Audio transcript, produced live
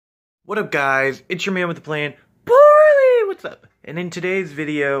What up, guys? It's your man with the plan, Poorly! What's up? And in today's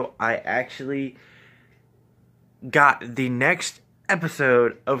video, I actually got the next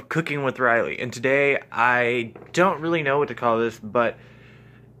episode of Cooking with Riley. And today, I don't really know what to call this, but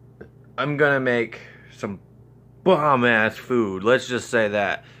I'm gonna make some bomb-ass food. Let's just say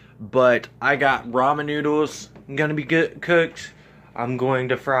that. But I got ramen noodles gonna be cooked. I'm going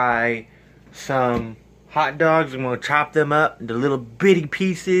to fry some hot dogs. I'm gonna chop them up into little bitty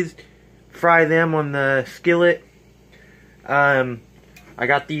pieces. Fry them on the skillet. I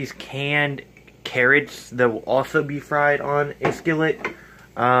got these canned carrots that will also be fried on a skillet.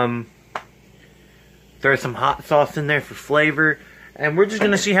 Throw some hot sauce in there for flavor. And we're just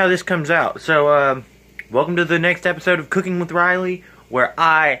going to see how this comes out. So, welcome to the next episode of Cooking with Riley, where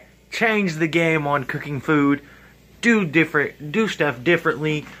I change the game on cooking food. Do stuff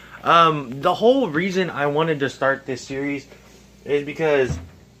differently. The whole reason I wanted to start this series is because,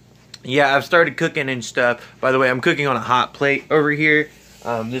 yeah, I've started cooking and stuff. By the way, I'm cooking on a hot plate over here.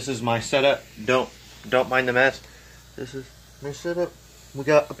 This is my setup. Don't mind the mess. This is my setup. We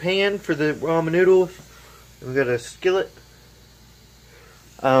got a pan for the ramen noodles. We got a skillet.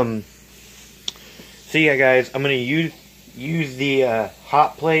 So yeah, guys, I'm gonna use the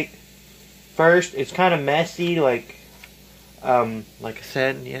hot plate first. It's kind of messy, like I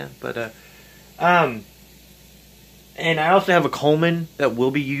said, yeah. But and I also have a Coleman that will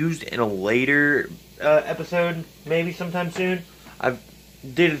be used in a later episode, maybe sometime soon. I've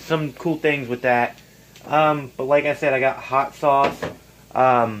did some cool things with that. But like I said, I got hot sauce.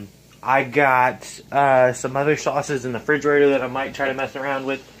 I got some other sauces in the refrigerator that I might try to mess around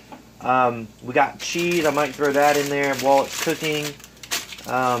with. We got cheese. I might throw that in there while it's cooking.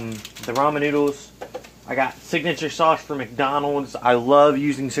 The ramen noodles. I got signature sauce for McDonald's. I love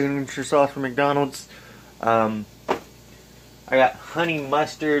using signature sauce for McDonald's. I got honey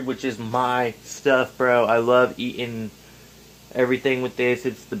mustard, which is my stuff, bro. I love eating everything with this.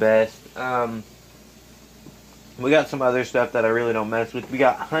 It's the best. We got some other stuff that I really don't mess with. We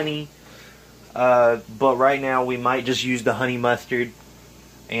got honey. But right now, we might just use the honey mustard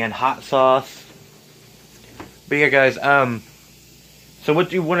and hot sauce. But yeah, guys. So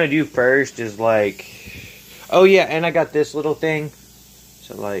what you want to do first is oh yeah, and I got this little thing.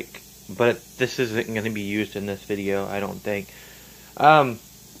 So but this isn't going to be used in this video, I don't think. But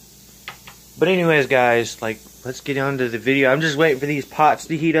anyways, guys, let's get on to the video. I'm just waiting for these pots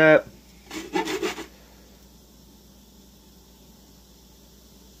to heat up.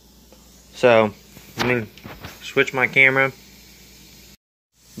 So, let me switch my camera.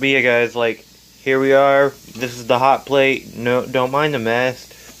 But yeah, guys, here we are. This is the hot plate. No, don't mind the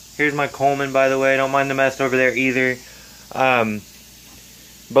mess. Here's my Coleman, by the way. Don't mind the mess over there either.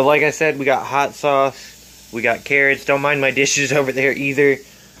 But like I said, we got hot sauce, we got carrots. Don't mind my dishes over there either.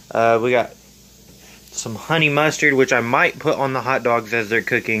 We got some honey mustard, which I might put on the hot dogs as they're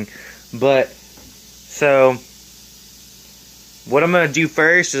cooking. But, so, what I'm going to do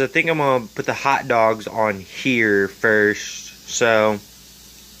first is I think I'm going to put the hot dogs on here first. So,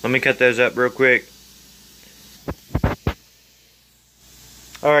 let me cut those up real quick.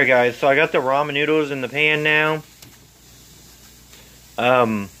 Alright, guys, so I got the ramen noodles in the pan now.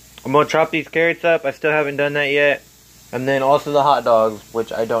 I'm going to chop these carrots up. I still haven't done that yet. And then also the hot dogs,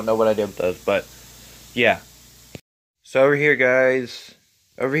 which I don't know what I did with those, but yeah. So over here, guys,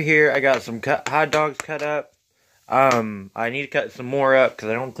 over here I got some hot dogs cut up. I need to cut some more up because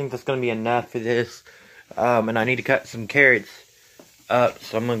I don't think that's going to be enough for this. And I need to cut some carrots up,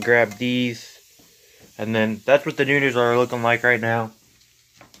 so I'm going to grab these. And then that's what the noodles are looking like right now.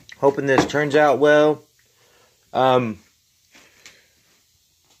 Hoping this turns out well.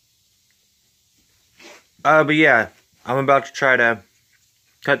 But yeah, I'm about to try to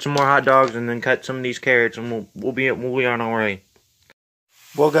cut some more hot dogs and then cut some of these carrots, and we'll be on our way.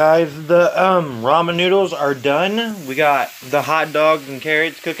 Well, guys, the ramen noodles are done. We got the hot dogs and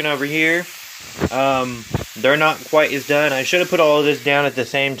carrots cooking over here. They're not quite as done. I should have put all of this down at the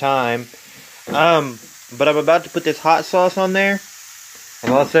same time. But I'm about to put this hot sauce on there,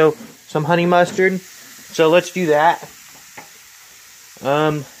 and also some honey mustard. So let's do that.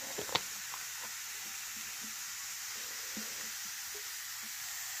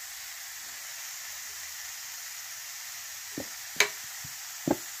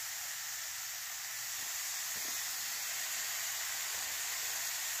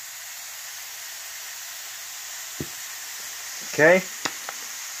 Okay.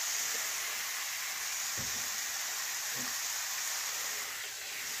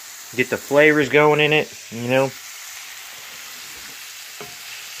 Get the flavors going in it, you know.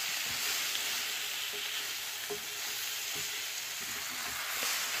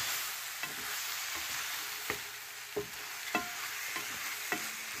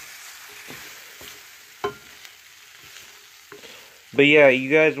 But yeah, you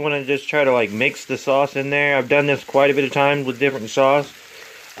guys want to just try to like mix the sauce in there. I've done this quite a bit of times with different sauce.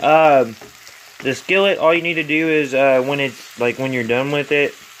 The skillet, all you need to do is when you're done with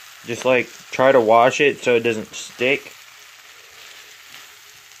it, just like try to wash it so it doesn't stick.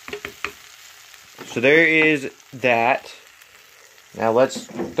 So there is that. Now let's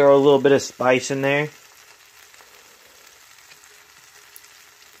throw a little bit of spice in there.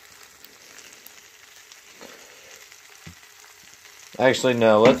 Actually,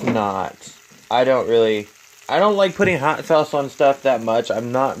 no, let's not. I don't like putting hot sauce on stuff that much.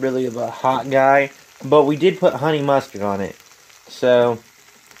 I'm not really a hot guy. But we did put honey mustard on it. So.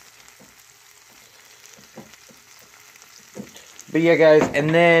 But yeah, guys.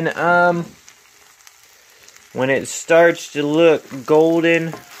 And then, when it starts to look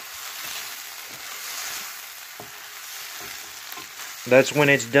golden, that's when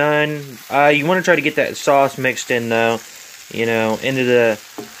it's done. You want to try to get that sauce mixed in, though. You know, into the...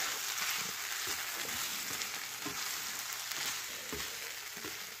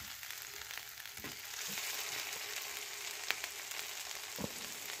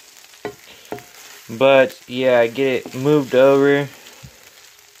 But, yeah, get it moved over.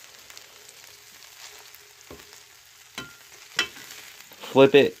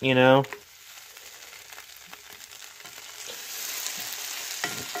 Flip it, you know.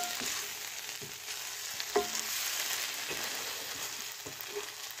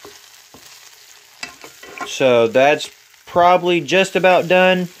 So that's probably just about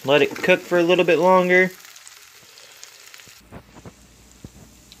done. Let it cook for a little bit longer.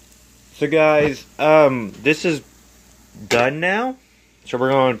 So guys, this is done now. So we're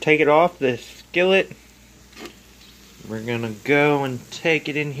going to take it off the skillet. We're going to go and take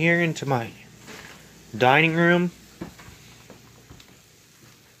it in here into my dining room.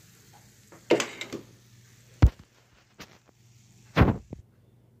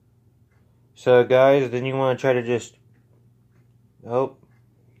 So guys, then you want to try to just, oh.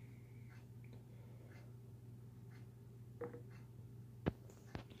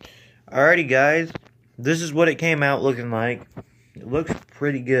 Alrighty guys, this is what it came out looking like. It looks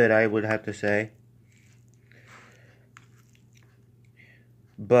pretty good, I would have to say.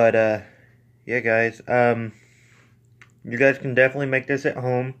 But, yeah guys, you guys can definitely make this at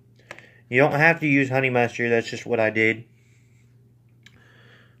home. You don't have to use honey mustard, that's just what I did.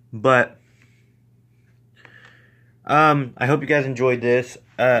 But, I hope you guys enjoyed this.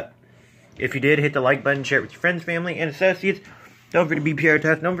 If you did, hit the like button, share it with your friends, family, and associates. Don't forget to be PR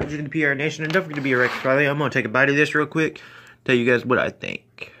Test, don't forget to be PR Nation, and don't forget to be a Rex Riley. I'm going to take a bite of this real quick, tell you guys what I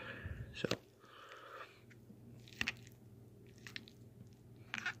think. So,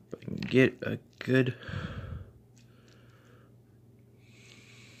 if I can get a good...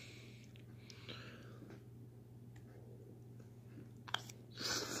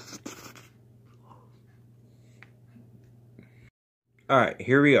 Alright,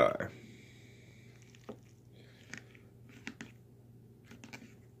 here we are.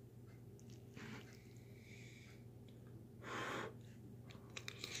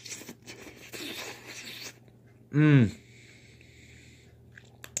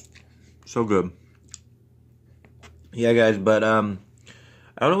 So good. Yeah, guys, but, I don't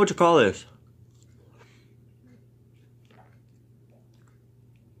know what to call this.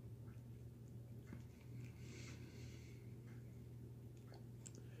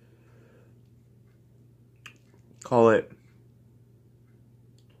 Call it.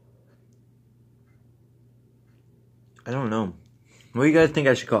 I don't know. What do you guys think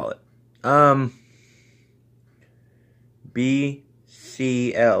I should call it?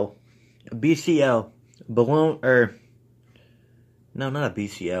 BCL. BCL. Balloon, no, not a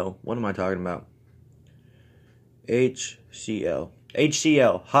BCL. What am I talking about? HCL.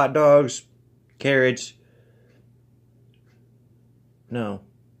 HCL. Hot dogs, carrots. No.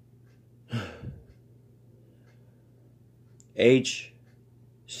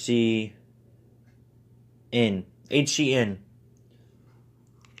 HCN. HCN.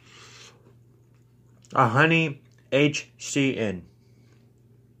 A honey HCN.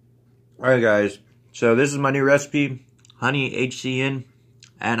 Alright guys, so this is my new recipe, honey HCN,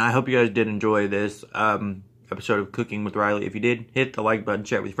 and I hope you guys did enjoy this episode of Cooking with Riley. If you did, hit the like button,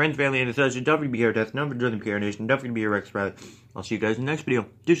 share it with your friends, family, and associates. Don't forget to be here, don't forget to join the PR Nation, don't forget to be a Rex Riley. I'll see you guys in the next video.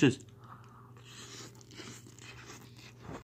 Deuces.